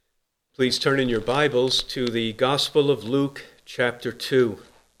Please turn in your Bibles to the Gospel of Luke, chapter 2.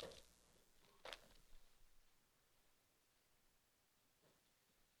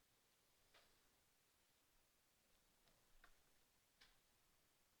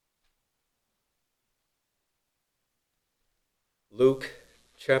 Luke,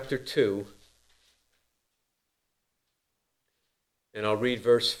 chapter 2, and I'll read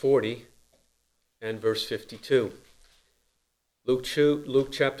verse 40 and verse 52.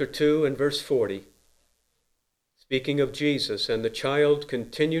 Luke chapter 2 and verse 40. Speaking of Jesus, and the child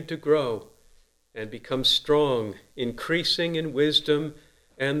continued to grow and become strong, increasing in wisdom,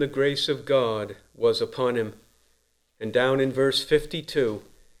 and the grace of God was upon him. And down in verse 52,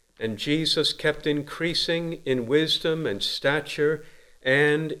 and Jesus kept increasing in wisdom and stature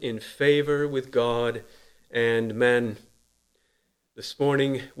and in favor with God and men. This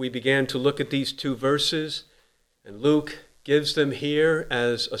morning we began to look at these two verses, and Luke gives them here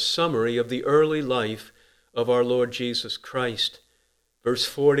as a summary of the early life of our Lord Jesus Christ. Verse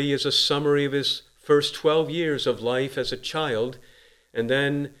 40 is a summary of his first 12 years of life as a child, and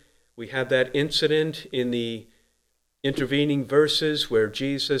then we have that incident in the intervening verses where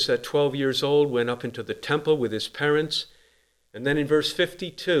Jesus at 12 years old went up into the temple with his parents. And then in verse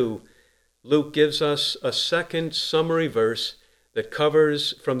 52, Luke gives us a second summary verse that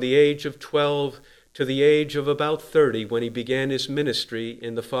covers from the age of 12 to the age of about 30 when he began his ministry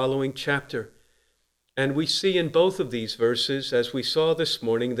in the following chapter. And we see in both of these verses, as we saw this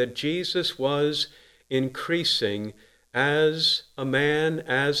morning, that Jesus was increasing as a man,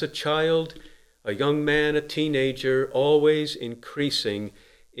 as a child, a young man, a teenager, always increasing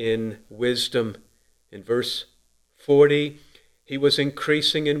in wisdom. In verse 40, he was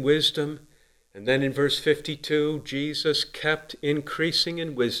increasing in wisdom. And then in verse 52, Jesus kept increasing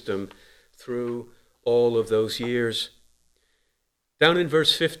in wisdom through all of those years. Down in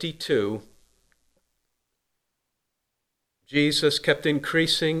verse 52, Jesus kept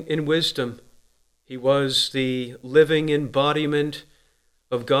increasing in wisdom. He was the living embodiment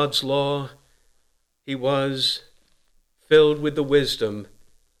of God's law. He was filled with the wisdom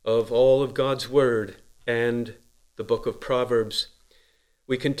of all of God's word and the book of Proverbs.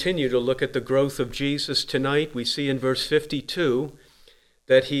 We continue to look at the growth of Jesus tonight. We see in verse 52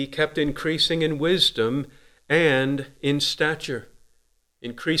 that he kept increasing in wisdom and in stature.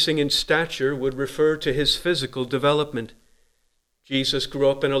 Increasing in stature would refer to his physical development. Jesus grew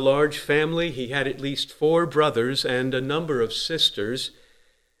up in a large family. He had at least 4 brothers and a number of sisters.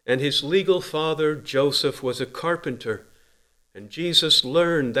 And his legal father, Joseph, was a carpenter. And Jesus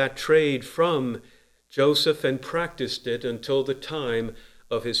learned that trade from Joseph and practiced it until the time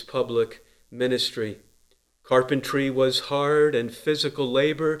of his public ministry. Carpentry was hard and physical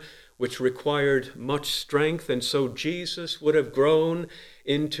labor, which required much strength, and so Jesus would have grown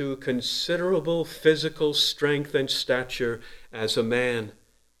into considerable physical strength and stature as a man.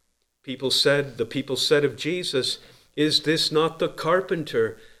 The people said of Jesus, "Is this not the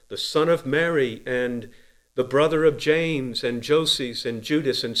carpenter, the son of Mary, and the brother of James, and Joses, and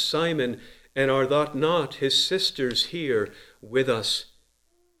Judas, and Simon, and are not his sisters here with us?"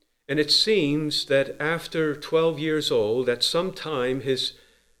 And it seems that after 12 years old, at some time,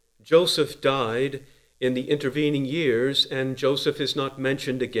 Joseph died in the intervening years, and Joseph is not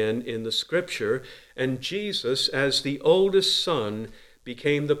mentioned again in the scripture. And Jesus, as the oldest son,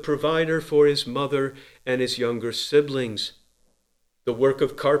 became the provider for his mother and his younger siblings. The work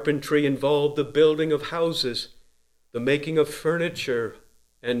of carpentry involved the building of houses, the making of furniture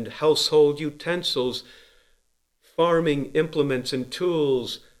and household utensils, farming implements and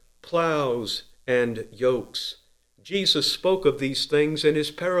tools, plows and yokes. Jesus spoke of these things in his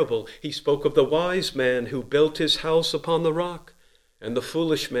parable. He spoke of the wise man who built his house upon the rock, and the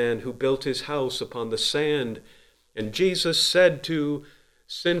foolish man who built his house upon the sand. And Jesus said to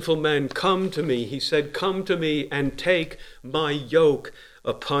sinful men, "Come to me." He said, "Come to me and take my yoke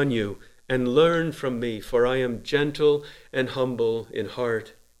upon you and learn from me, for I am gentle and humble in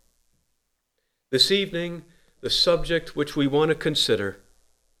heart." This evening, the subject which we want to consider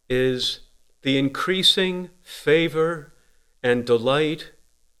is the increasing favor and delight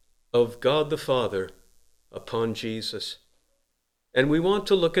of God the Father upon Jesus. And we want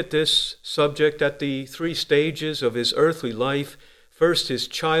to look at this subject at the 3 stages of his earthly life. First, his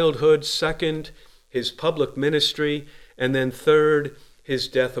childhood. Second, his public ministry. And then third, his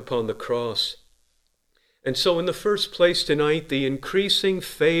death upon the cross. And so in the first place tonight, the increasing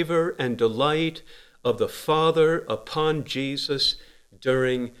favor and delight of the Father upon Jesus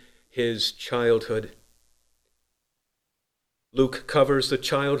during his childhood. Luke covers the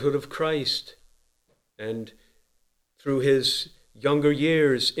childhood of Christ, and through his younger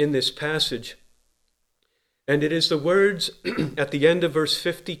years in this passage. And it is the words at the end of verse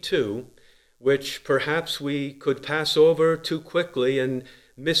 52, which perhaps we could pass over too quickly and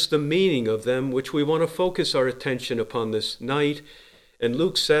miss the meaning of them, which we want to focus our attention upon this night. And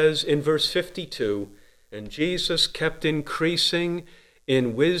Luke says in verse 52, "And Jesus kept increasing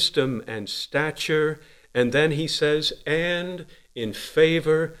in wisdom and stature," and then he says, "and in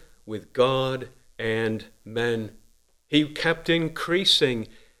favor with God and men." He kept increasing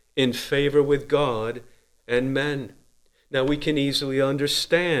in favor with God and men. Now we can easily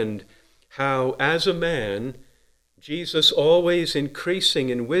understand how, as a man, Jesus always increasing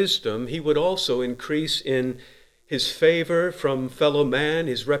in wisdom, he would also increase in his favor from fellow man,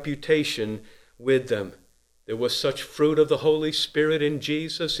 his reputation with them. There was such fruit of the Holy Spirit in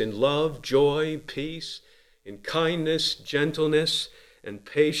Jesus, in love, joy, peace, in kindness, gentleness, and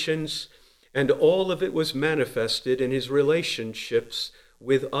patience, and all of it was manifested in his relationships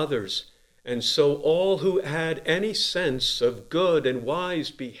with others. And so all who had any sense of good and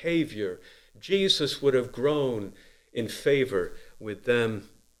wise behavior, Jesus would have grown in favor with them.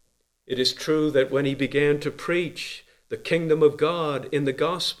 It is true that when he began to preach the kingdom of God in the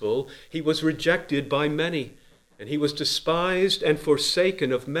gospel, he was rejected by many, and he was despised and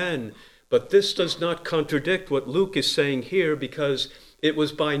forsaken of men. But this does not contradict what Luke is saying here, because it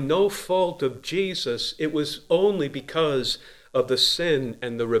was by no fault of Jesus. It was only because of the sin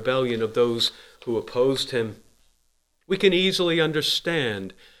and the rebellion of those who opposed him. We can easily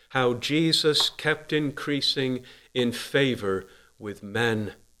understand how Jesus kept increasing in favor with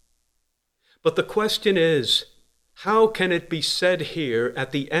men. But the question is, how can it be said here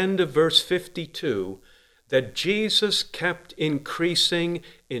at the end of verse 52 that Jesus kept increasing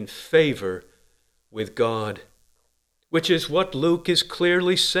in favor with God? Which is what Luke is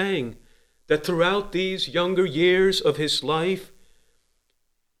clearly saying, that throughout these younger years of his life,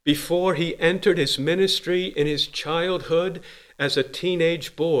 before he entered his ministry in his childhood as a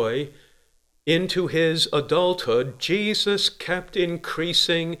teenage boy into his adulthood, Jesus kept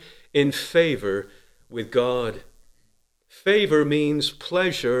increasing in favor with God. Favor means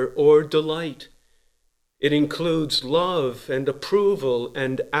pleasure or delight. It includes love and approval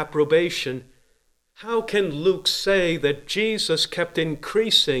and approbation. How can Luke say that Jesus kept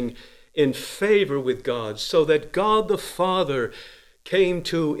increasing in favor with God, so that God the Father came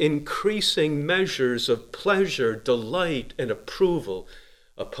to increasing measures of pleasure, delight, and approval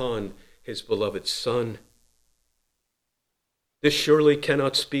upon his beloved Son? This surely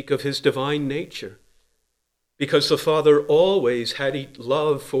cannot speak of his divine nature, because the Father always had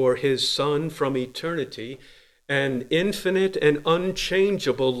love for his Son from eternity, and infinite and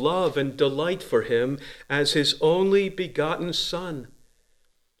unchangeable love and delight for him as his only begotten Son.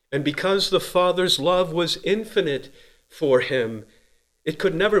 And because the Father's love was infinite for him, it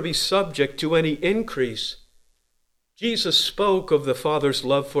could never be subject to any increase. Jesus spoke of the Father's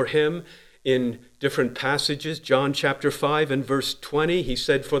love for him in different passages. John chapter 5 and verse 20, he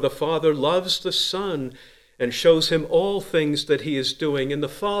said, "For the Father loves the Son and shows him all things that he is doing." And the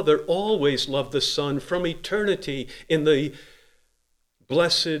Father always loved the Son from eternity in the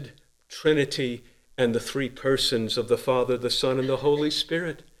blessed Trinity and the three persons of the Father, the Son, and the Holy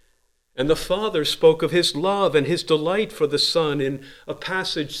Spirit. And the Father spoke of his love and his delight for the Son in a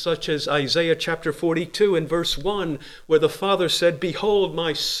passage such as Isaiah chapter 42 and verse 1, where the Father said, "Behold,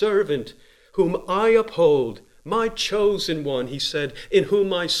 my servant, whom I uphold, my chosen one," he said, "in whom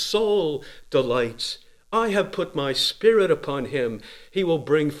my soul delights. I have put my Spirit upon him. He will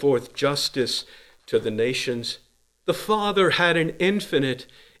bring forth justice to the nations." The Father had an infinite,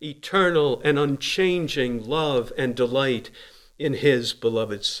 eternal, and unchanging love and delight in his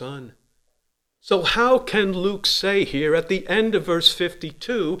beloved Son. So how can Luke say here at the end of verse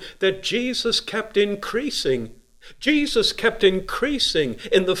 52 that Jesus kept increasing? Jesus kept increasing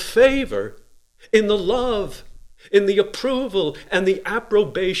in the favor, in the love, in the approval and the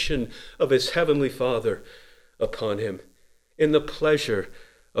approbation of his heavenly Father upon him, in the pleasure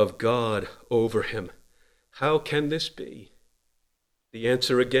of God over him. How can this be? The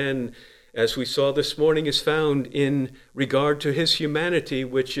answer again, as we saw this morning, is found in regard to his humanity,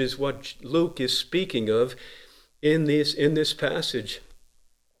 which is what Luke is speaking of in this passage.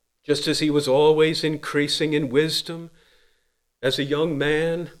 Just as he was always increasing in wisdom as a young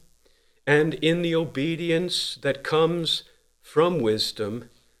man and in the obedience that comes from wisdom,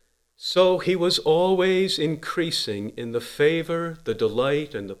 so he was always increasing in the favor, the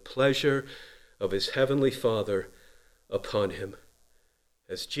delight, and the pleasure of his heavenly Father upon him.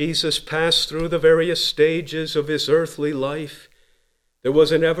 As Jesus passed through the various stages of his earthly life, there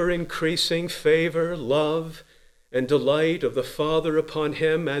was an ever-increasing favor, love, and delight of the Father upon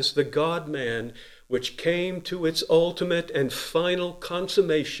him as the God-man, which came to its ultimate and final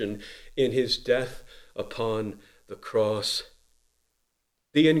consummation in his death upon the cross.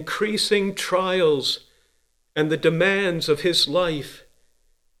 The increasing trials and the demands of his life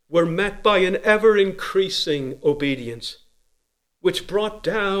were met by an ever-increasing obedience, which brought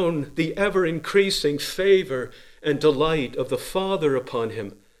down the ever-increasing favor and delight of the Father upon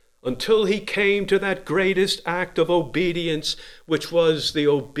him, until he came to that greatest act of obedience, which was the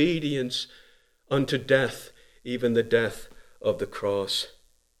obedience unto death, even the death of the cross.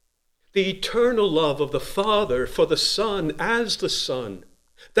 The eternal love of the Father for the Son as the Son,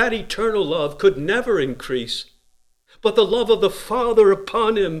 that eternal love could never increase, but the love of the Father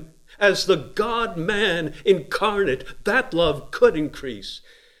upon him as the God-man incarnate, that love could increase,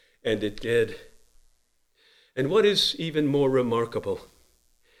 and it did. And what is even more remarkable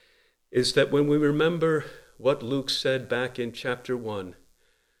is that when we remember what Luke said back in chapter 1,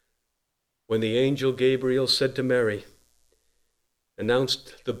 when the angel Gabriel said to Mary,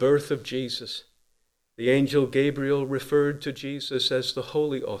 announced the birth of Jesus, the angel Gabriel referred to Jesus as the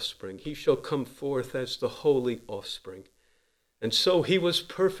holy offspring. He shall come forth as the holy offspring. And so he was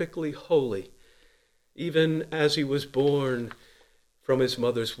perfectly holy, even as he was born from his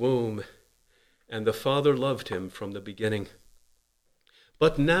mother's womb, and the Father loved him from the beginning.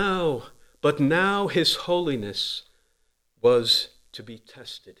 But now his holiness was to be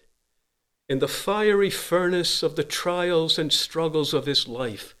tested in the fiery furnace of the trials and struggles of his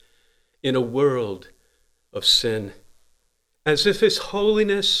life in a world of sin, as if his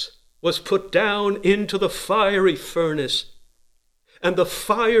holiness was put down into the fiery furnace, and the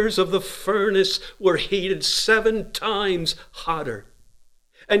fires of the furnace were heated 7 times hotter.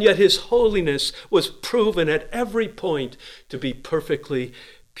 And yet his holiness was proven at every point to be perfectly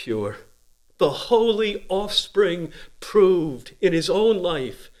pure. The holy offspring proved in his own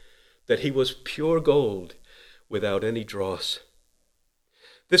life that he was pure gold without any dross.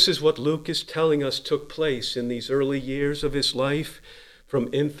 This is what Luke is telling us took place in these early years of his life, from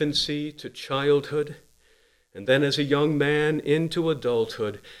infancy to childhood, and then as a young man into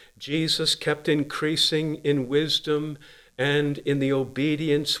adulthood. Jesus kept increasing in wisdom and in the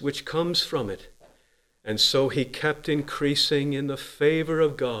obedience which comes from it. And so he kept increasing in the favor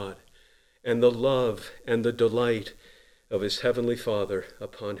of God and the love and the delight of his heavenly Father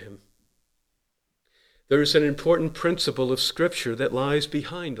upon him. There is an important principle of Scripture that lies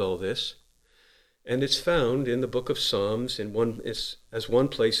behind all this, and it's found in the book of Psalms as one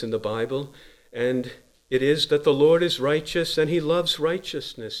place in the Bible, and it is that the Lord is righteous and he loves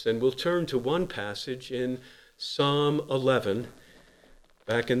righteousness. And we'll turn to one passage in Psalm 11,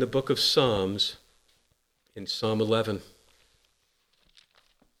 back in the book of Psalms, in Psalm 11.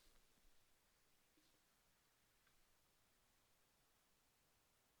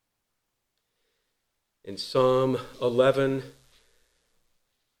 In Psalm 11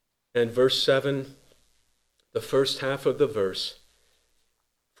 and verse 7, the first half of the verse,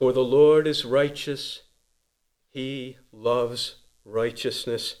 "For the Lord is righteous, he loves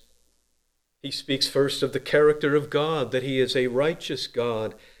righteousness." He speaks first of the character of God, that he is a righteous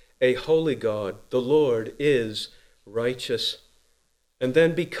God, a holy God. The Lord is righteous. And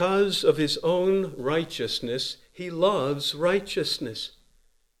then because of his own righteousness, he loves righteousness,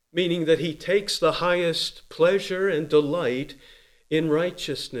 meaning that he takes the highest pleasure and delight in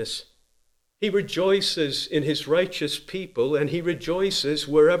righteousness. He rejoices in his righteous people, and he rejoices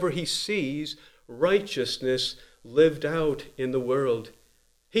wherever he sees righteousness lived out in the world.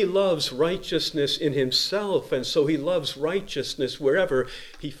 He loves righteousness in himself, and so he loves righteousness wherever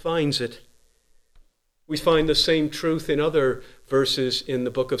he finds it. We find the same truth in other verses in the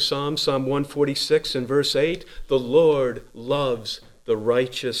book of Psalms. Psalm 146 and verse 8, "The Lord loves the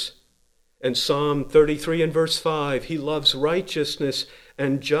righteous." And Psalm 33 and verse 5, "He loves righteousness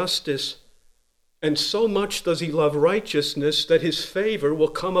and justice." And so much does he love righteousness that his favor will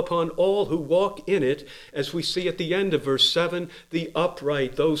come upon all who walk in it, as we see at the end of verse 7, "The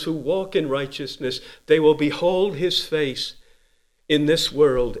upright, those who walk in righteousness, they will behold his face in this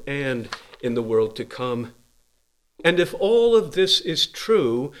world and in the world to come." And if all of this is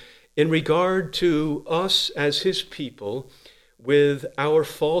true in regard to us as his people, with our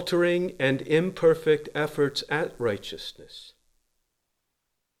faltering and imperfect efforts at righteousness,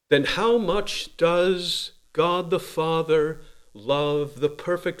 then how much does God the Father love the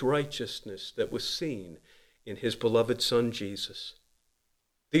perfect righteousness that was seen in his beloved Son Jesus,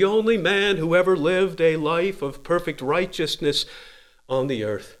 the only man who ever lived a life of perfect righteousness on the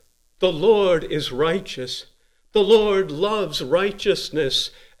earth? The Lord is righteous. The Lord loves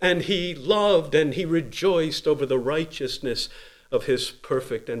righteousness, and he loved and he rejoiced over the righteousness of his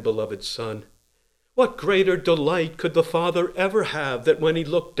perfect and beloved Son. What greater delight could the Father ever have that when he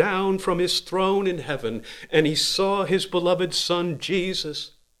looked down from his throne in heaven and he saw his beloved Son,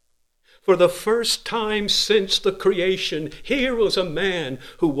 Jesus, for the first time since the creation, here was a man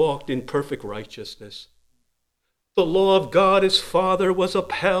who walked in perfect righteousness. The law of God his Father was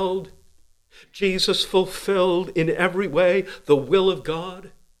upheld. Jesus fulfilled in every way the will of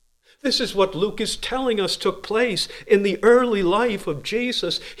God. This is what Luke is telling us took place in the early life of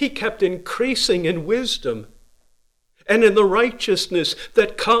Jesus. He kept increasing in wisdom and in the righteousness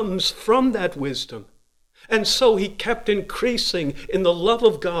that comes from that wisdom. And so he kept increasing in the love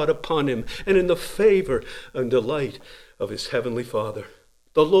of God upon him and in the favor and delight of his heavenly Father.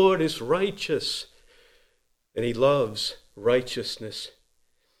 The Lord is righteous, and he loves righteousness.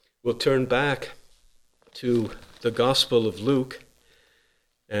 We'll turn back to the Gospel of Luke,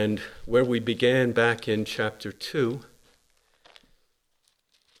 and where we began back in chapter 2.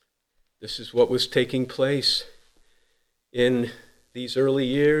 This is what was taking place in these early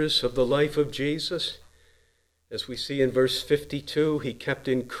years of the life of Jesus. As we see in verse 52, he kept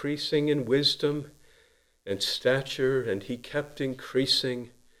increasing in wisdom and stature, and he kept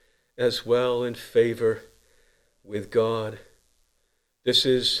increasing as well in favor with God. This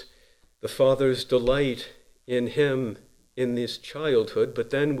is the Father's delight in him in his childhood. But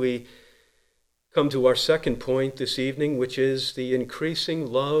then we come to our second point this evening, which is the increasing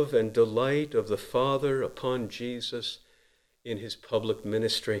love and delight of the Father upon Jesus in his public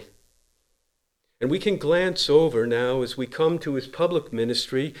ministry. And we can glance over now, as we come to his public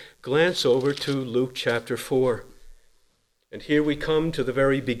ministry, glance over to Luke chapter 4. And here we come to the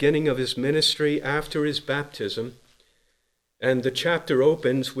very beginning of his ministry after his baptism. And the chapter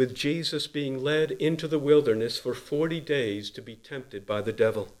opens with Jesus being led into the wilderness for 40 days to be tempted by the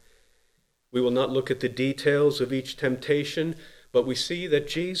devil. We will not look at the details of each temptation, but we see that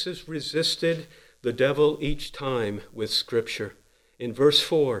Jesus resisted the devil each time with Scripture. In verse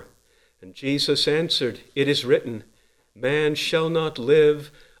 4, and Jesus answered, "It is written, man shall not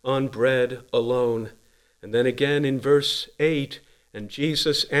live on bread alone." And then again in verse 8, and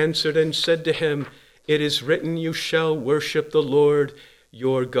Jesus answered and said to him, "It is written, you shall worship the Lord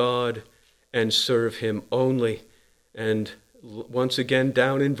your God and serve him only." And once again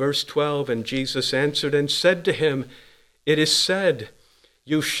down in verse 12, and Jesus answered and said to him, "It is said,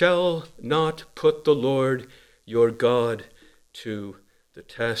 you shall not put the Lord your God to the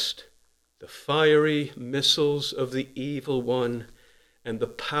test." The fiery missiles of the evil one and the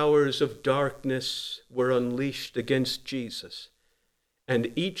powers of darkness were unleashed against Jesus.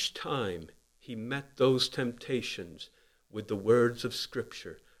 And each time he met those temptations with the words of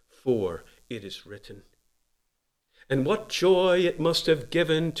Scripture, "For it is written." And what joy it must have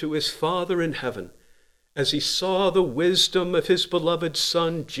given to his Father in heaven as he saw the wisdom of his beloved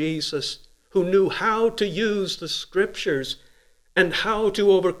Son, Jesus, who knew how to use the Scriptures and how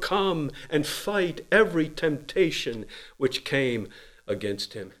to overcome and fight every temptation which came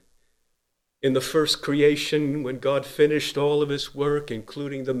against him. In the first creation, when God finished all of his work,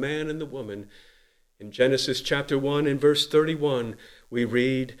 including the man and the woman, in Genesis chapter 1 and verse 31, we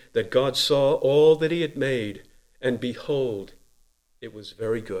read that God saw all that he had made, and behold, it was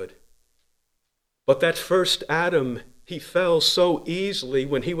very good. But that first Adam, he fell so easily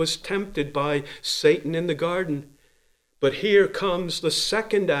when he was tempted by Satan in the garden. But here comes the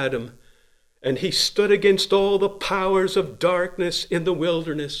second Adam, and he stood against all the powers of darkness in the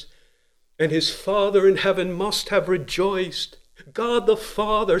wilderness. And his Father in heaven must have rejoiced. God the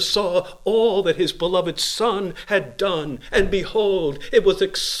Father saw all that his beloved Son had done, and behold, it was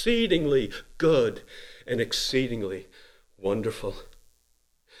exceedingly good and exceedingly wonderful.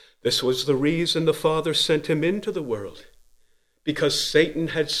 This was the reason the Father sent him into the world, because Satan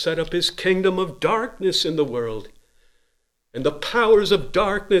had set up his kingdom of darkness in the world. And the powers of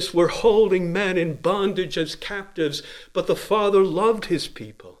darkness were holding men in bondage as captives, but the Father loved his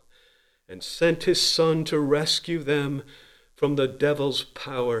people and sent his Son to rescue them from the devil's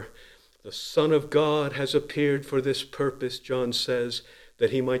power. The Son of God has appeared for this purpose, John says,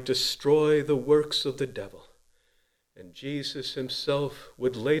 that he might destroy the works of the devil. And Jesus himself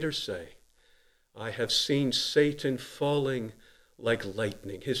would later say, "I have seen Satan falling like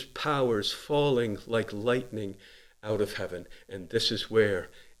lightning, his powers falling like lightning out of heaven." And this is where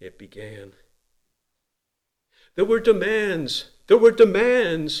it began. There were demands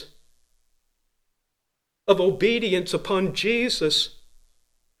of obedience upon Jesus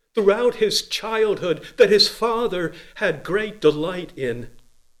throughout his childhood that his Father had great delight in.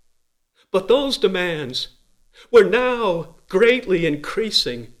 But those demands were now greatly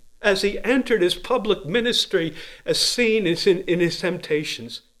increasing as he entered his public ministry, as seen in his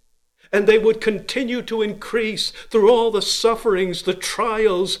temptations. And they would continue to increase through all the sufferings, the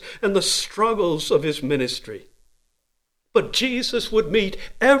trials, and the struggles of his ministry. But Jesus would meet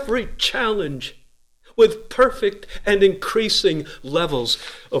every challenge with perfect and increasing levels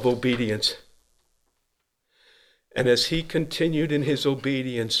of obedience. And as he continued in his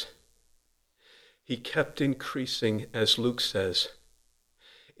obedience, he kept increasing, as Luke says,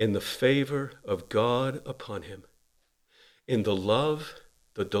 in the favor of God upon him, in the love,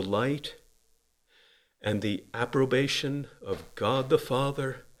 the delight, and the approbation of God the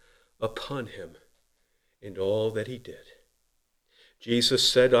Father upon him in all that he did. Jesus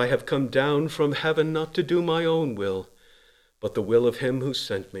said, I have come down from heaven not to do my own will, but the will of him who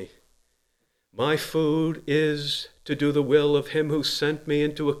sent me. My food is to do the will of him who sent me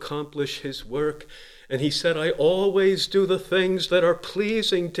and to accomplish his work. And he said, I always do the things that are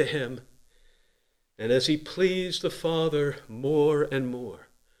pleasing to him. And as he pleased the Father more and more,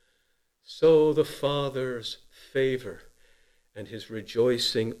 so the Father's favor and his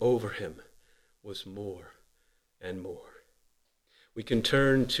rejoicing over him was more and more. We can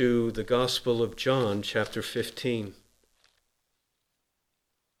turn to the Gospel of John, chapter 15.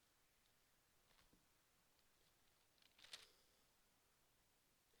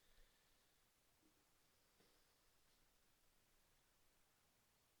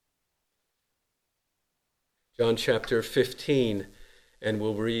 John chapter 15, and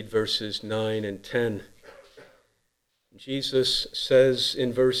we'll read verses 9 and 10. Jesus says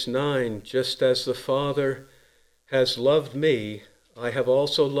in verse 9, just as the Father has loved me, I have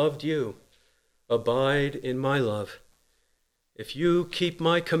also loved you. Abide in my love. If you keep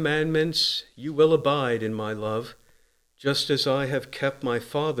my commandments, you will abide in my love, just as I have kept my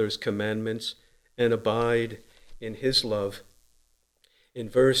Father's commandments and abide in his love. In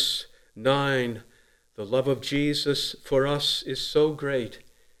verse 9, the love of Jesus for us is so great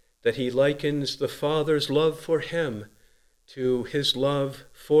that he likens the Father's love for him to his love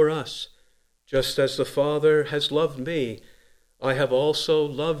for us. Just as the Father has loved me, I have also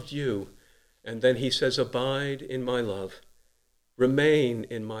loved you. And then he says, abide in my love. Remain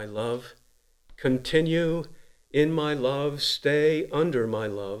in my love. Continue in my love. Stay under my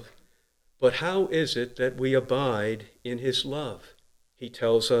love. But how is it that we abide in his love? He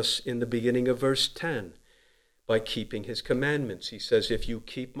tells us in the beginning of verse 10, by keeping his commandments. He says, if you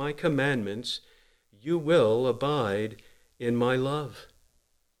keep my commandments, you will abide in my love.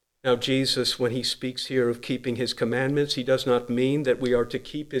 Now, Jesus, when he speaks here of keeping his commandments, he does not mean that we are to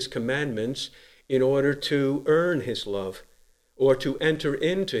keep his commandments in order to earn his love or to enter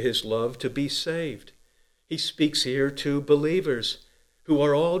into his love to be saved. He speaks here to believers who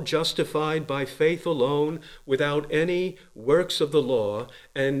are all justified by faith alone without any works of the law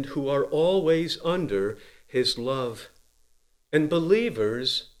and who are always under his love. And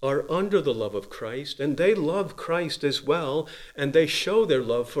believers are under the love of Christ, and they love Christ as well, and they show their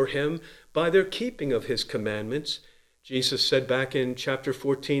love for him by their keeping of his commandments. Jesus said back in chapter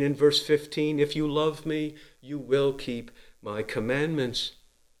 14 and verse 15, if you love me, you will keep my commandments.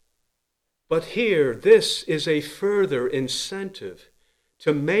 But here, this is a further incentive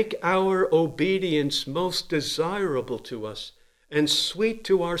to make our obedience most desirable to us and sweet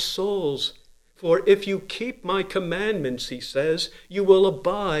to our souls. For if you keep my commandments, he says, you will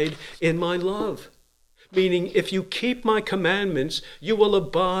abide in my love. Meaning, if you keep my commandments, you will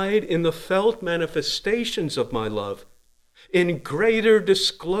abide in the felt manifestations of my love, in greater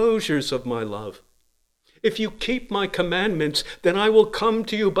disclosures of my love. If you keep my commandments, then I will come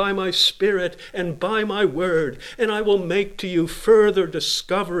to you by my Spirit and by my word, and I will make to you further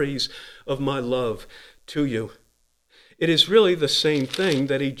discoveries of my love to you. It is really the same thing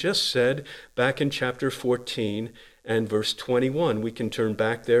that he just said back in chapter 14 and verse 21. We can turn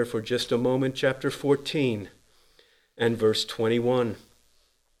back there for just a moment, chapter 14 and verse 21.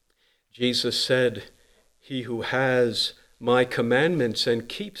 Jesus said, he who has my commandments and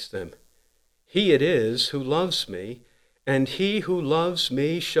keeps them, he it is who loves me, and he who loves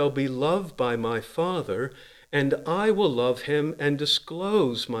me shall be loved by my Father, and I will love him and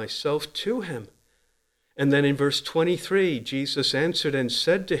disclose myself to him. And then in verse 23, Jesus answered and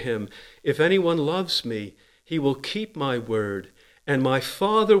said to him, if anyone loves me, he will keep my word, and my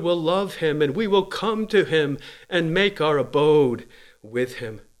Father will love him, and we will come to him and make our abode with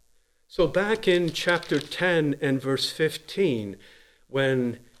him. So back in chapter 10 and verse 15,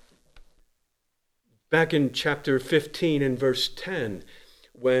 back in chapter 15 and verse 10,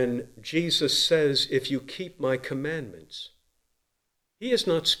 when Jesus says, if you keep my commandments, he is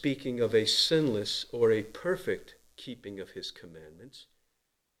not speaking of a sinless or a perfect keeping of his commandments,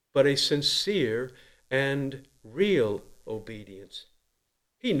 but a sincere and real obedience.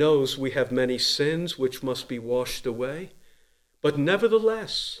 He knows we have many sins which must be washed away, but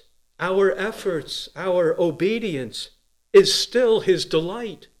nevertheless, our efforts, our obedience is still his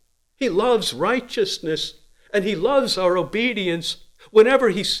delight. He loves righteousness, and he loves our obedience whenever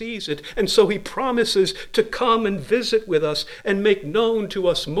he sees it. And so he promises to come and visit with us and make known to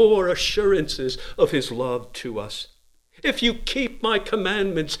us more assurances of his love to us. If you keep my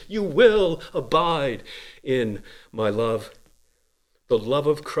commandments, you will abide in my love. The love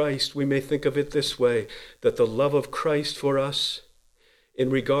of Christ, we may think of it this way, that the love of Christ for us in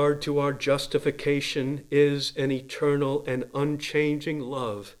regard to our justification is an eternal and unchanging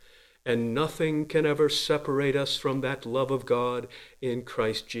love, and nothing can ever separate us from that love of God in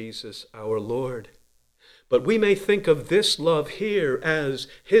Christ Jesus our Lord. But we may think of this love here as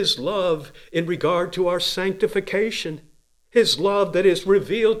his love in regard to our sanctification, his love that is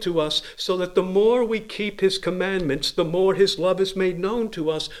revealed to us so that the more we keep his commandments, the more his love is made known to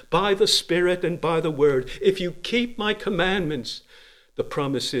us by the Spirit and by the Word. If you keep my commandments, the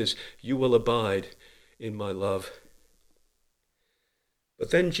promise is you will abide in my love. But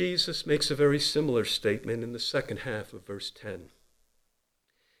then Jesus makes a very similar statement in the second half of verse 10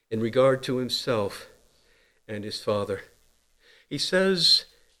 in regard to himself and his Father. He says,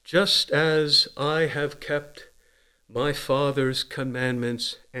 just as I have kept my Father's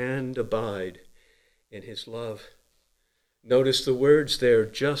commandments and abide in his love. Notice the words there,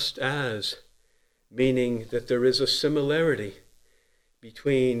 just as, meaning that there is a similarity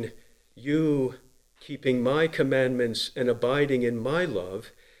between you keeping my commandments and abiding in my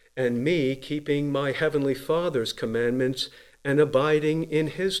love, and me keeping my heavenly Father's commandments and abiding in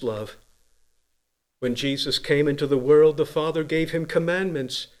his love. When Jesus came into the world, the Father gave him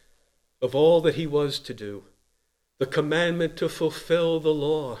commandments of all that he was to do. The commandment to fulfill the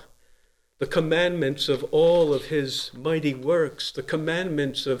law, the commandments of all of his mighty works, the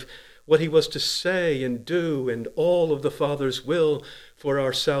commandments of what he was to say and do, and all of the Father's will for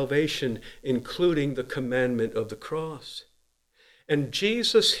our salvation, including the commandment of the cross. And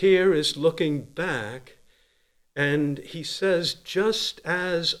Jesus here is looking back, and he says, just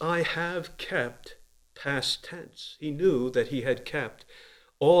as I have kept, past tense. He knew that he had kept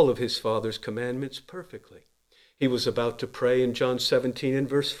all of his Father's commandments perfectly. He was about to pray in John 17 and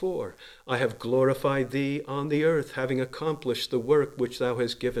verse 4, I have glorified thee on the earth, having accomplished the work which thou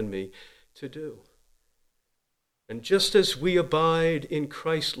hast given me to do. And just as we abide in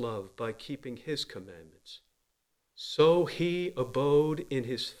Christ's love by keeping his commandments, so he abode in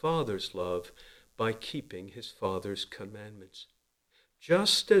his Father's love by keeping his Father's commandments.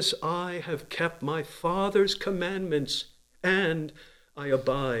 Just as I have kept my Father's commandments, and I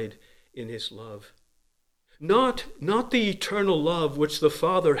abide in his love. Not the eternal love which the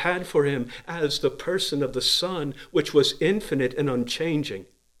Father had for him as the person of the Son, which was infinite and unchanging,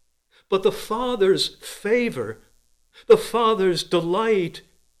 but the Father's favor, the Father's delight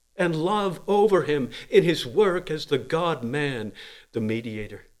and love over him in his work as the God-man, the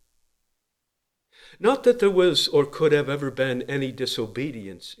mediator. Not that there was or could have ever been any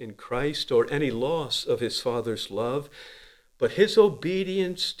disobedience in Christ or any loss of his Father's love, but his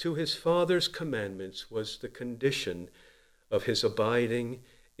obedience to his Father's commandments was the condition of his abiding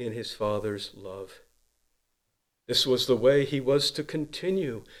in his Father's love. This was the way he was to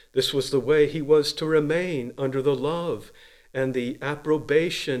continue. This was the way he was to remain under the love and the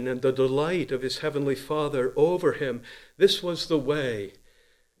approbation and the delight of his heavenly Father over him. This was the way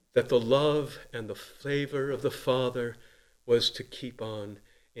that the love and the favor of the Father was to keep on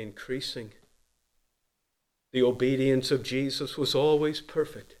increasing. The obedience of Jesus was always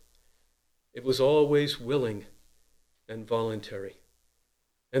perfect. It was always willing and voluntary.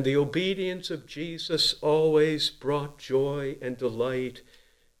 And the obedience of Jesus always brought joy and delight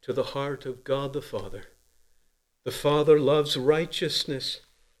to the heart of God the Father. The Father loves righteousness,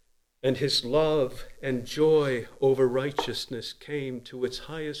 and his love and joy over righteousness came to its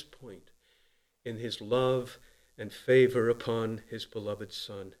highest point in his love and favor upon his beloved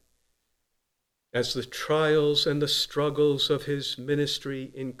Son. As the trials and the struggles of his ministry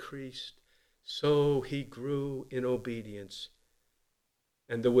increased, so he grew in obedience.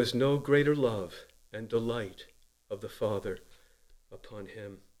 And there was no greater love and delight of the Father upon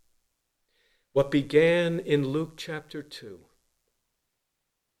him. What began in Luke chapter 2,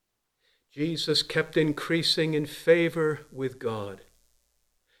 Jesus kept increasing in favor with God.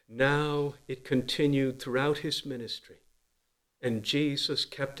 Now it continued throughout his ministry, and Jesus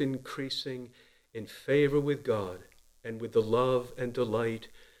kept increasing in favor with God and with the love and delight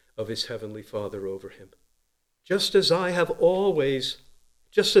of his heavenly Father over him. just as I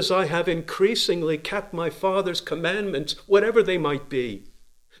have increasingly kept my Father's commandments, whatever they might be,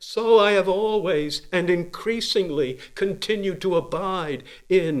 so I have always and increasingly continued to abide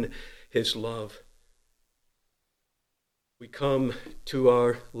in his love. We come to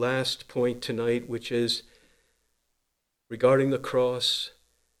our last point tonight, which is regarding the cross,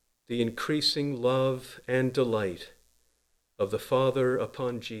 the increasing love and delight of the Father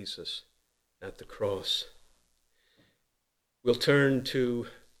upon Jesus at the cross. We'll turn to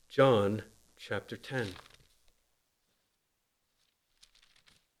John chapter 10.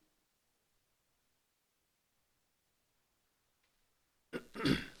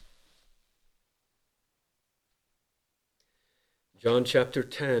 John chapter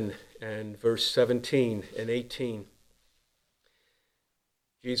 10 and verse 17 and 18.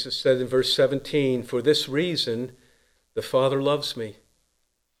 Jesus said in verse 17, "For this reason the Father loves me,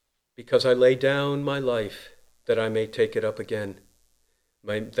 because I lay down my life that I may take it up again,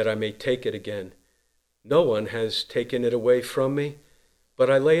 that I may take it again. No one has taken it away from me, but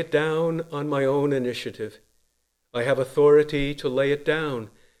I lay it down on my own initiative. I have authority to lay it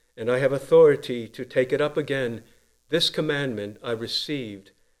down, and I have authority to take it up again. This commandment I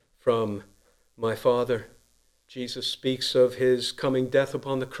received from my Father." Jesus speaks of his coming death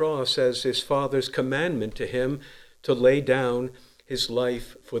upon the cross as his Father's commandment to him to lay down his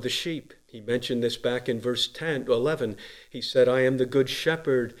life for the sheep. He mentioned this back in verse 11. He said, "I am the good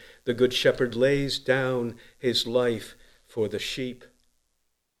shepherd. The good shepherd lays down his life for the sheep."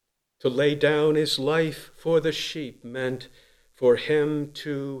 To lay down his life for the sheep meant for him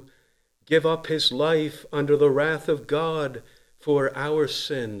to give up his life under the wrath of God for our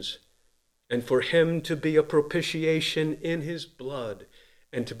sins, and for him to be a propitiation in his blood,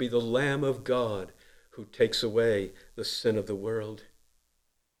 and to be the Lamb of God who takes away the sin of the world.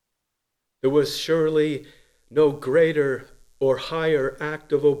 There was surely no greater or higher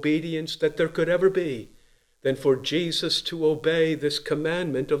act of obedience that there could ever be than for Jesus to obey this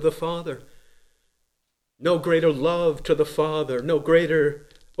commandment of the Father. No greater love to the Father, no greater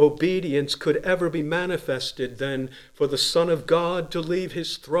obedience could ever be manifested than for the Son of God to leave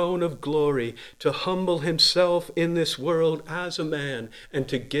his throne of glory, to humble himself in this world as a man, and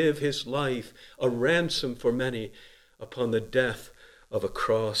to give his life a ransom for many upon the death of a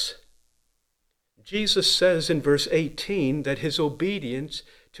cross. Jesus says in verse 18 that his obedience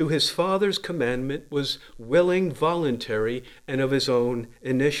to his Father's commandment was willing, voluntary, and of his own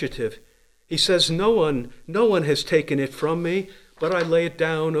initiative. He says, no one has taken it from me, but I lay it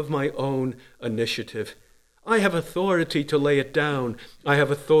down of my own initiative. I have authority to lay it down. I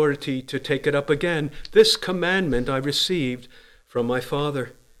have authority to take it up again. This commandment I received from my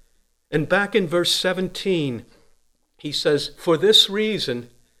Father. And back in verse 17, he says, For this reason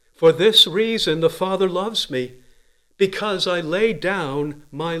the Father loves me, because I lay down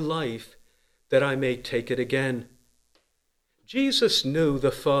my life that I may take it again. Jesus knew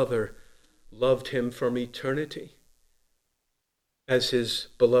the Father loved him from eternity as his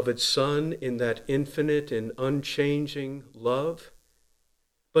beloved Son in that infinite and unchanging love.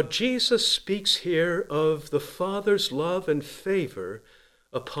 But Jesus speaks here of the Father's love and favor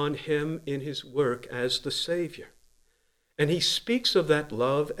upon him in his work as the Savior. And he speaks of that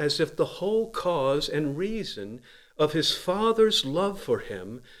love as if the whole cause and reason of his Father's love for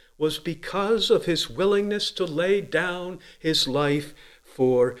him was because of his willingness to lay down his life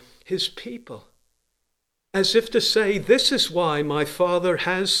for his people. As if to say, this is why my Father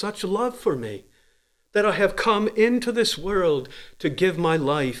has such love for me, that I have come into this world to give my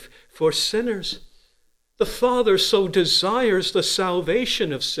life for sinners. The Father so desires the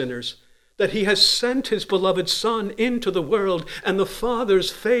salvation of sinners that he has sent his beloved Son into the world, and the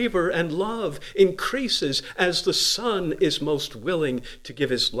Father's favor and love increases as the Son is most willing to give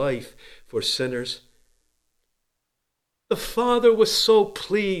his life for sinners. The Father was so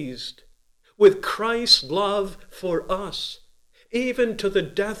pleased with Christ's love for us, even to the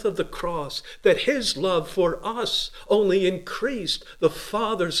death of the cross, that his love for us only increased the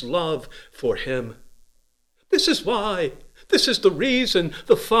Father's love for him. This is the reason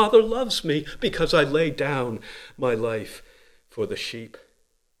the Father loves me, because I lay down my life for the sheep.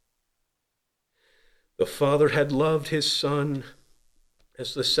 The Father had loved his Son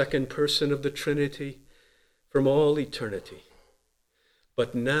as the second person of the Trinity from all eternity.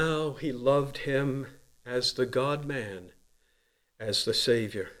 But now he loved him as the God-man, as the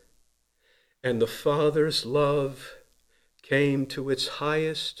Savior. And the Father's love came to its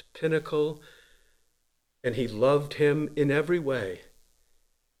highest pinnacle, and he loved him in every way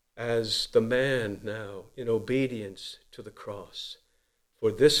as the man now in obedience to the cross.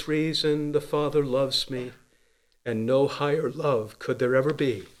 For this reason the Father loves me, and no higher love could there ever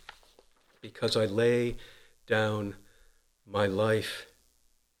be, because I lay down my life.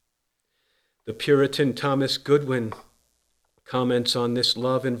 The Puritan Thomas Goodwin comments on this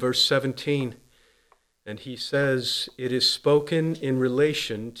love in verse 17, and he says, it is spoken in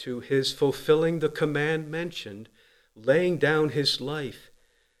relation to his fulfilling the command mentioned, laying down his life,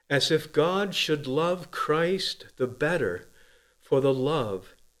 as if God should love Christ the better for the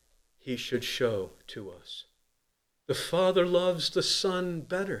love he should show to us. The Father loves the Son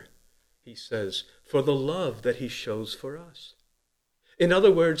better, he says, for the love that he shows for us. In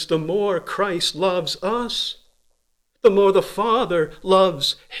other words, the more Christ loves us, the more the Father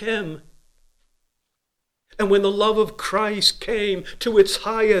loves him. And when the love of Christ came to its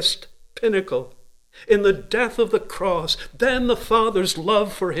highest pinnacle in the death of the cross, then the Father's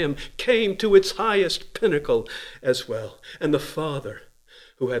love for him came to its highest pinnacle as well. And the Father,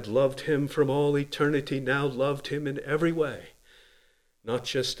 who had loved him from all eternity, now loved him in every way, not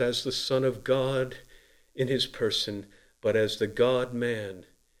just as the Son of God in his person, but as the God-man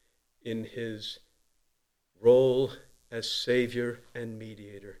in his role as Savior and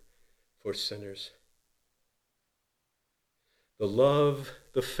mediator for sinners. The love,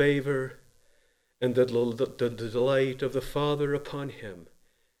 the favor, and the delight of the Father upon him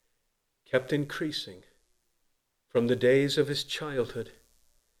kept increasing from the days of his childhood,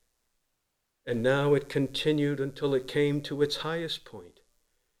 and now it continued until it came to its highest point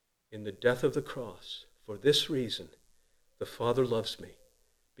in the death of the cross. For this reason, the Father loves me,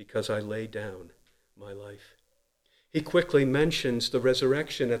 because I lay down my life. He quickly mentions the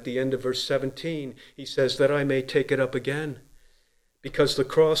resurrection at the end of verse 17. He says that I may take it up again, because the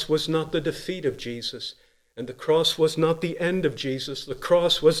cross was not the defeat of Jesus, and the cross was not the end of Jesus. The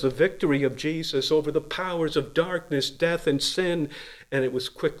cross was the victory of Jesus over the powers of darkness, death, and sin, and it was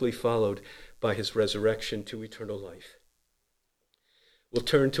quickly followed by his resurrection to eternal life. We'll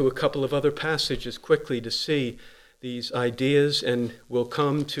turn to a couple of other passages quickly to see these ideas, and we'll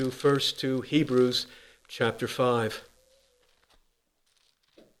come to first to Hebrews chapter 5.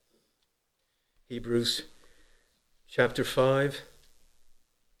 Hebrews chapter 5.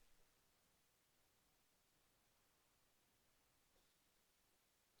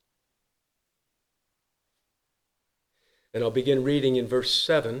 And I'll begin reading in verse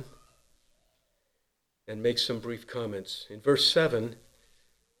 7 and make some brief comments. In verse 7,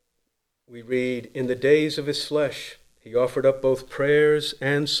 we read, in the days of his flesh, he offered up both prayers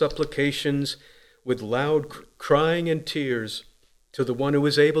and supplications with loud crying and tears to the one who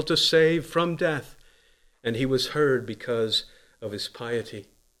was able to save from death, and he was heard because of his piety.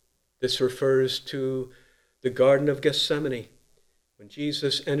 This refers to the Garden of Gethsemane. When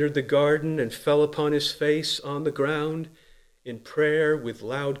Jesus entered the garden and fell upon his face on the ground in prayer with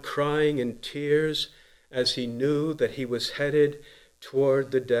loud crying and tears, as he knew that he was headed toward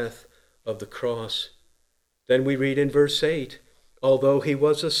the death of the cross. Then we read in verse 8, although he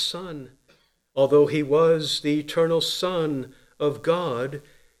was a son, although he was the eternal Son of God,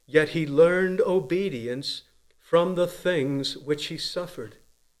 yet he learned obedience from the things which he suffered.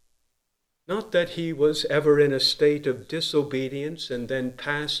 Not that he was ever in a state of disobedience and then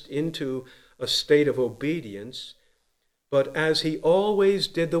passed into a state of obedience, but as he always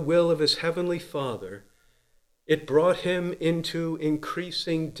did the will of his heavenly Father, it brought him into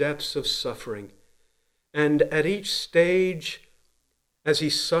increasing depths of suffering. And at each stage, as he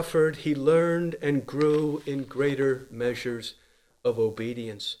suffered, he learned and grew in greater measures of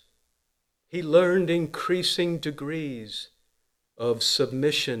obedience. He learned increasing degrees of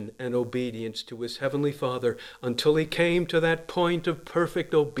submission and obedience to his heavenly Father until he came to that point of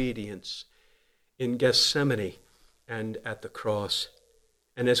perfect obedience in Gethsemane and at the cross.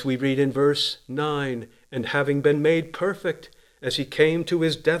 And as we read in verse 9, and having been made perfect, as he came to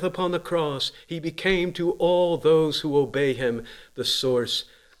his death upon the cross, he became to all those who obey him the source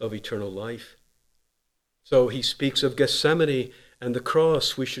of eternal life. So he speaks of Gethsemane and the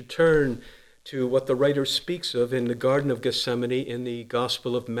cross. We should turn to what the writer speaks of in the Garden of Gethsemane in the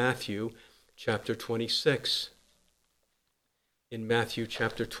Gospel of Matthew, chapter 26. In Matthew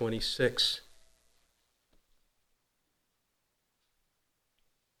chapter 26.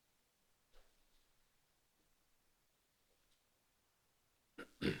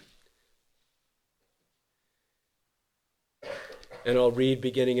 And I'll read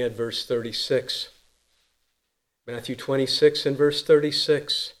beginning at verse 36. Matthew 26 and verse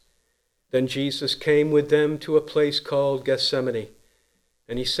 36. Then Jesus came with them to a place called Gethsemane,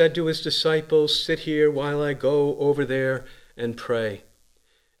 and he said to his disciples, sit here while I go over there and pray.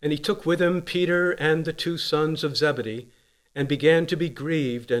 And he took with him Peter and the two sons of Zebedee, and began to be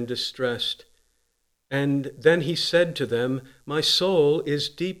grieved and distressed. And then he said to them, "My soul is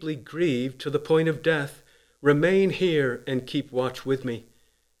deeply grieved to the point of death. Remain here and keep watch with me."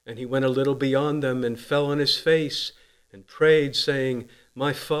 And he went a little beyond them and fell on his face and prayed, saying,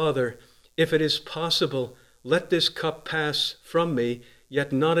 "My Father, if it is possible, let this cup pass from me,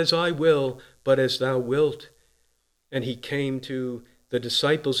 yet not as I will, but as thou wilt." And he came to the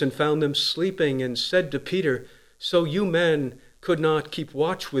disciples and found them sleeping, and said to Peter, "So you men could not keep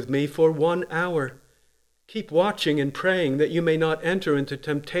watch with me for 1 hour? Keep watching and praying that you may not enter into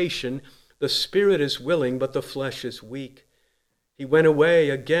temptation. The spirit is willing, but the flesh is weak." He went away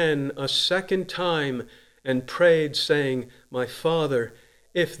again a second time and prayed, saying, "My Father,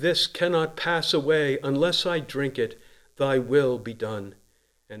 if this cannot pass away unless I drink it, thy will be done."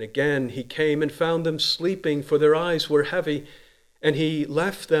 And again he came and found them sleeping, for their eyes were heavy. And he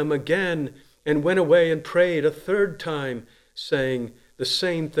left them again and went away and prayed a third time, saying the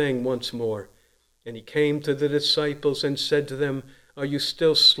same thing once more. And he came to the disciples and said to them, "Are you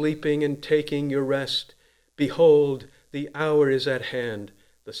still sleeping and taking your rest? Behold, the hour is at hand.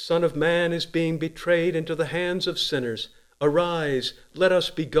 The Son of Man is being betrayed into the hands of sinners. Arise, let us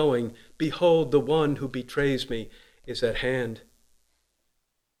be going. Behold, the one who betrays me is at hand."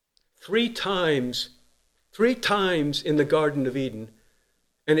 Three times in the Garden of Eden,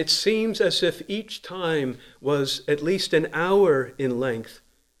 and it seems as if each time was at least an hour in length,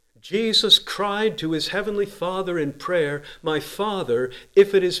 Jesus cried to his heavenly Father in prayer, "My Father,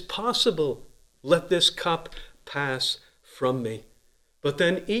 if it is possible, let this cup pass from me." But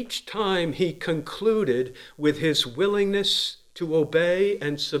then each time he concluded with his willingness to obey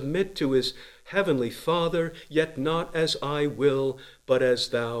and submit to his heavenly Father, "Yet not as I will, but as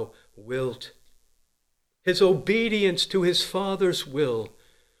thou wilt." His obedience to his Father's will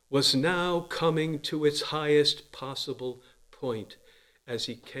was now coming to its highest possible point as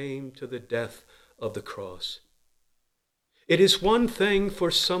he came to the death of the cross. It is one thing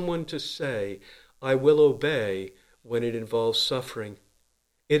for someone to say, "I will obey," when it involves suffering.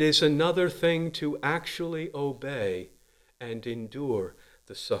 It is another thing to actually obey and endure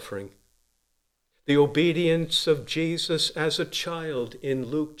the suffering. The obedience of Jesus as a child in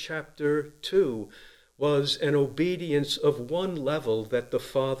Luke chapter 2 was an obedience of one level that the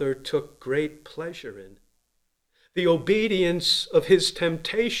Father took great pleasure in. The obedience of his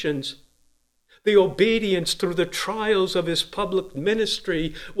temptations, the obedience through the trials of his public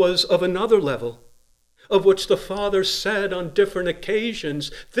ministry was of another level, of which the Father said on different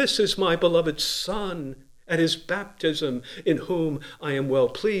occasions, "This is my beloved Son," at his baptism, "in whom I am well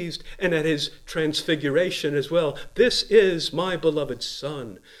pleased," and at his transfiguration as well, "This is my beloved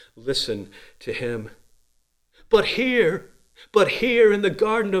Son, listen to him." But here in the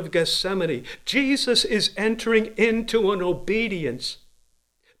Garden of Gethsemane, Jesus is entering into an obedience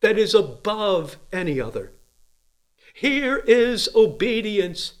that is above any other. Here is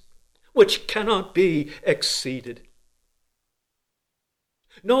obedience which cannot be exceeded.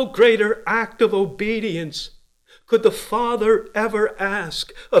 No greater act of obedience could the Father ever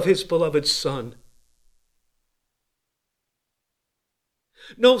ask of his beloved Son.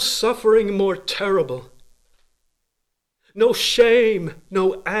 No suffering more terrible, no shame,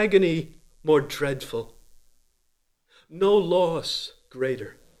 no agony more dreadful, no loss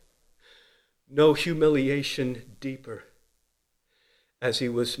greater, no humiliation deeper, as he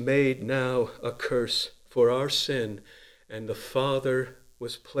was made now a curse for our sin, and the Father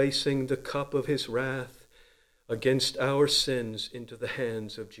was placing the cup of his wrath against our sins into the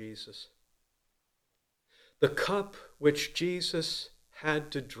hands of Jesus. The cup which Jesus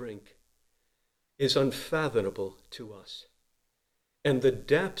had to drink is unfathomable to us. And the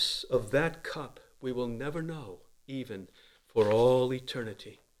depths of that cup we will never know, even for all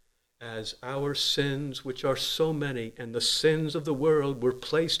eternity, as our sins, which are so many, and the sins of the world were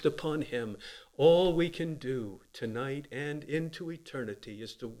placed upon him. All we can do tonight and into eternity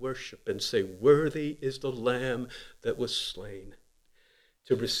is to worship and say, "Worthy is the Lamb that was slain,"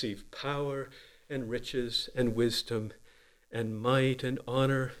 to receive power and riches and wisdom and might and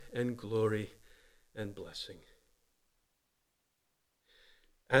honor and glory and blessing.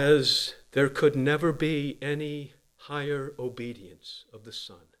 As there could never be any higher obedience of the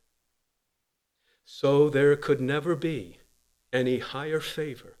Son, so there could never be any higher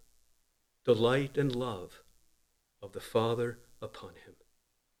favor, delight, and love of the Father upon him.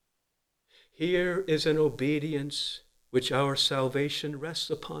 Here is an obedience which our salvation rests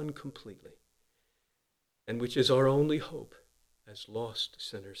upon completely, and which is our only hope as lost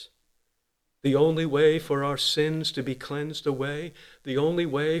sinners. The only way for our sins to be cleansed away, the only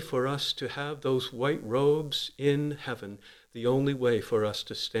way for us to have those white robes in heaven, the only way for us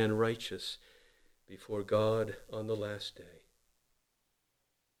to stand righteous before God on the last day.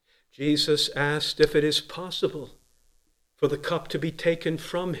 Jesus asked if it is possible for the cup to be taken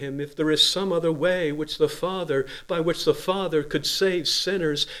from him, if there is some other way by which the Father could save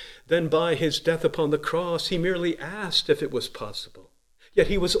sinners than by his death upon the cross. He merely asked if it was possible. Yet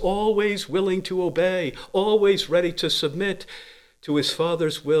he was always willing to obey, always ready to submit to his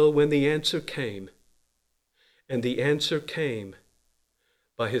Father's will when the answer came. And the answer came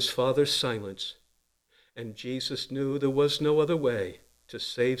by his Father's silence. And Jesus knew there was no other way to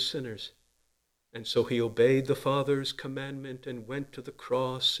save sinners. And so he obeyed the Father's commandment and went to the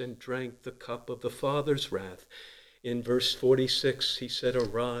cross and drank the cup of the Father's wrath. In verse 46, he said,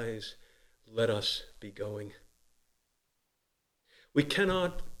 "Arise, let us be going." We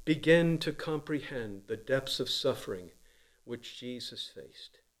cannot begin to comprehend the depths of suffering which Jesus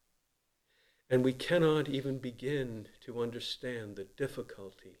faced. And we cannot even begin to understand the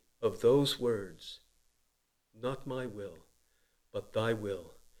difficulty of those words, "Not my will, but thy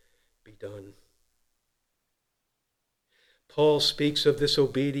will be done." Paul speaks of this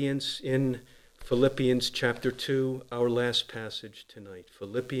obedience in Philippians chapter 2, our last passage tonight.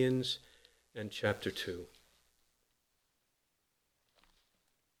 Philippians and chapter 2.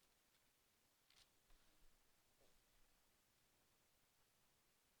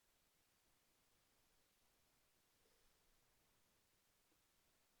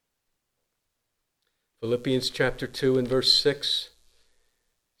 Philippians chapter 2 and verse 6,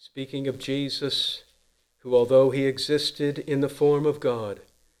 speaking of Jesus, who, although he existed in the form of God,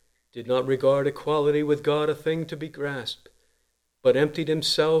 did not regard equality with God a thing to be grasped, but emptied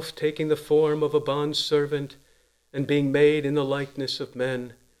himself, taking the form of a bondservant, and being made in the likeness of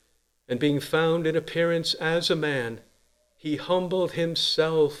men, and being found in appearance as a man, he humbled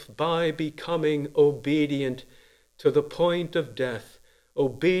himself by becoming obedient to the point of death,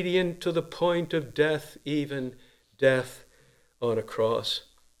 obedient to the point of death, even death on a cross.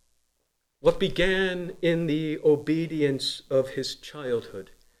 What began in the obedience of his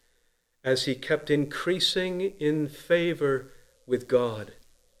childhood, as he kept increasing in favor with God,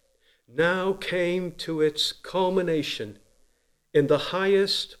 now came to its culmination in the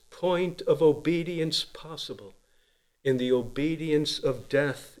highest point of obedience possible, in the obedience of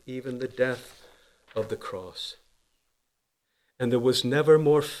death, even the death of the cross. And there was never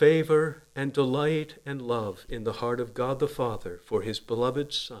more favor and delight and love in the heart of God the Father for his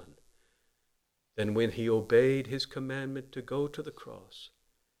beloved Son than when he obeyed his commandment to go to the cross.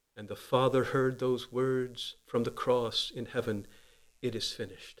 And the Father heard those words from the cross in heaven, "It is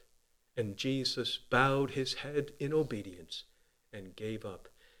finished." And Jesus bowed his head in obedience and gave up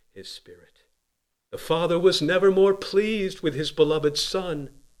his spirit. The Father was never more pleased with his beloved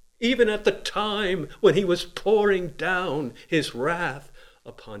Son, even at the time when he was pouring down his wrath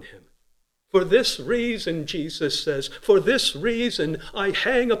upon him. For this reason, Jesus says, for this reason I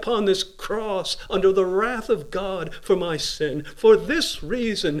hang upon this cross under the wrath of God for my sin. For this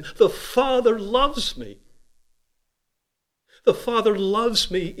reason the Father loves me. The Father loves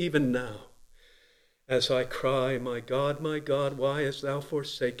me even now, as I cry, my God, why hast thou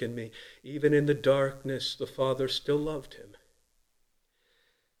forsaken me?" Even in the darkness, the Father still loved him.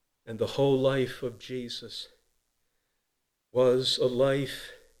 And the whole life of Jesus was a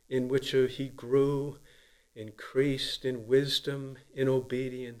life in which he grew, increased in wisdom, in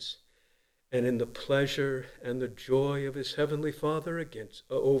obedience, and in the pleasure and the joy of his heavenly Father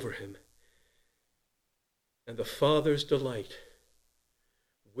over him. And the Father's delight,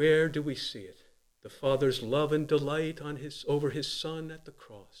 where do we see it? The Father's love and delight over his Son at the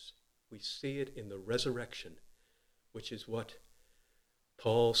cross. We see it in the resurrection, which is what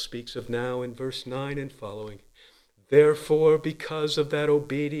Paul speaks of now in verse 9 and following. Therefore, because of that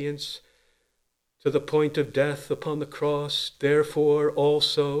obedience to the point of death upon the cross, therefore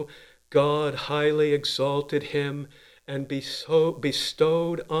also God highly exalted him and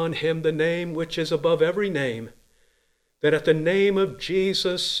bestowed on him the name which is above every name, that at the name of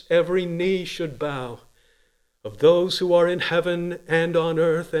Jesus every knee should bow, of those who are in heaven and on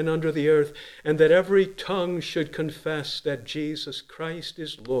earth and under the earth, and that every tongue should confess that Jesus Christ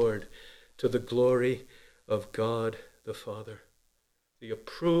is Lord, to the glory of God the Father. The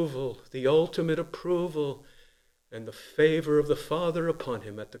approval, the ultimate approval, and the favor of the Father upon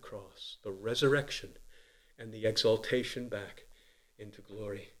him at the cross, the resurrection, and the exaltation back into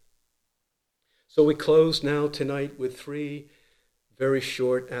glory. So we close now tonight with 3 very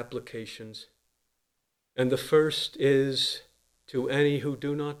short applications. And the first is to any who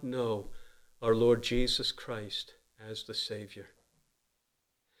do not know our Lord Jesus Christ as the Savior.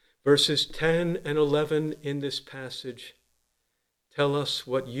 Verses 10 and 11 in this passage tell us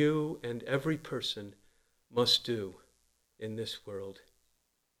what you and every person must do in this world.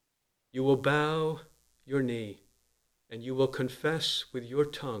 You will bow your knee and you will confess with your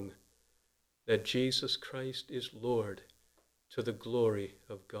tongue that Jesus Christ is Lord, to the glory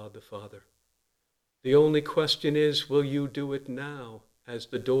of God the Father. The only question is, will you do it now, as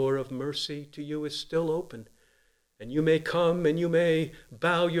the door of mercy to you is still open? And you may come and you may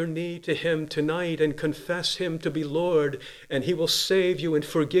bow your knee to him tonight and confess him to be Lord, and he will save you and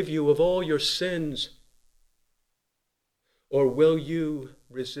forgive you of all your sins. Or will you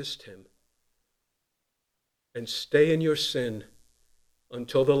resist him and stay in your sin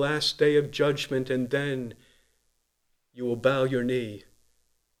until the last day of judgment, and then you will bow your knee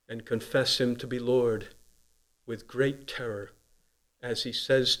and confess him to be Lord with great terror as he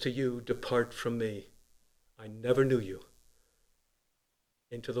says to you, "Depart from me, I never knew you,"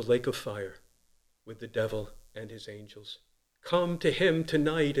 into the lake of fire with the devil and his angels. Come to him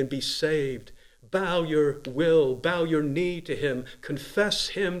tonight and be saved. Bow your will, bow your knee to him, confess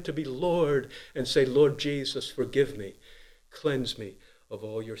him to be Lord, and say, "Lord Jesus, forgive me, cleanse me of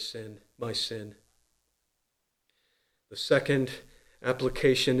all your sin, my sin." The second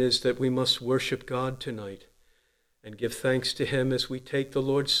application is that we must worship God tonight and give thanks to him as we take the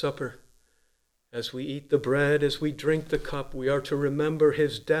Lord's Supper. As we eat the bread, as we drink the cup, we are to remember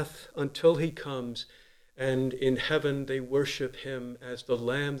his death until he comes, and in heaven they worship him as the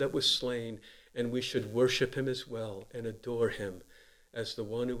Lamb that was slain, and we should worship him as well and adore him as the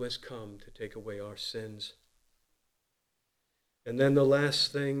one who has come to take away our sins. And then the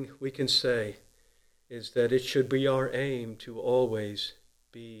last thing we can say is that it should be our aim to always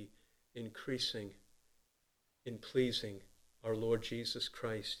be increasing in pleasing our Lord Jesus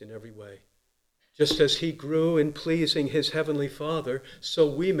Christ in every way. Just as he grew in pleasing his heavenly Father, so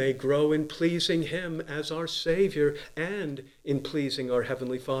we may grow in pleasing him as our Savior and in pleasing our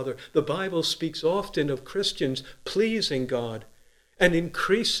heavenly Father. The Bible speaks often of Christians pleasing God and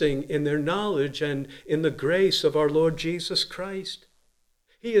increasing in their knowledge and in the grace of our Lord Jesus Christ.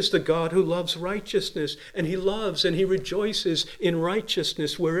 He is the God who loves righteousness, and he loves and he rejoices in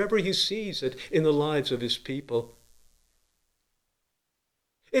righteousness wherever he sees it in the lives of his people.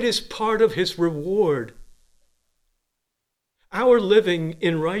 It is part of his reward. Our living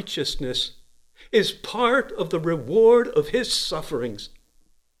in righteousness is part of the reward of his sufferings.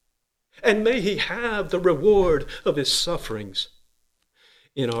 And may he have the reward of his sufferings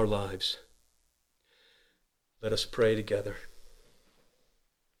in our lives. Let us pray together.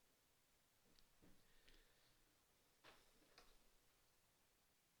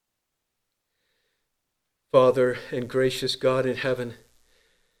 Father and gracious God in heaven,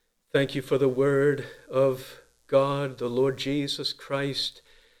 thank you for the word of God, the Lord Jesus Christ.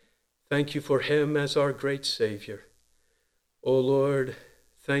 Thank you for him as our great Savior. O Lord,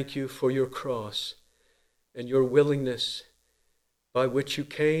 thank you for your cross and your willingness by which you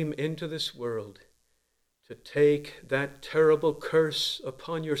came into this world to take that terrible curse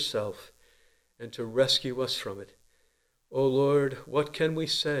upon yourself and to rescue us from it. O Lord, what can we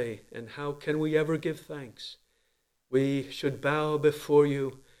say and how can we ever give thanks? We should bow before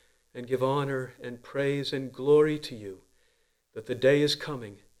you and give honor and praise and glory to you, that the day is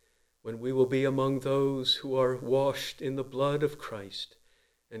coming when we will be among those who are washed in the blood of Christ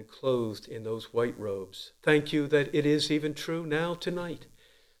and clothed in those white robes. Thank you that it is even true now tonight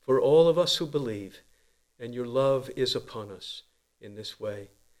for all of us who believe, and your love is upon us in this way.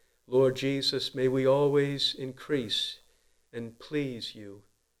 Lord Jesus, may we always increase and please you,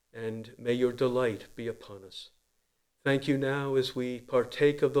 and may your delight be upon us. Thank you now as we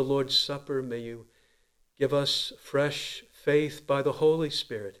partake of the Lord's Supper. May you give us fresh faith by the Holy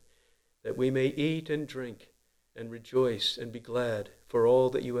Spirit, that we may eat and drink and rejoice and be glad for all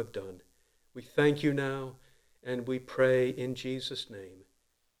that you have done. We thank you now, and we pray in Jesus' name.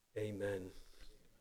 Amen.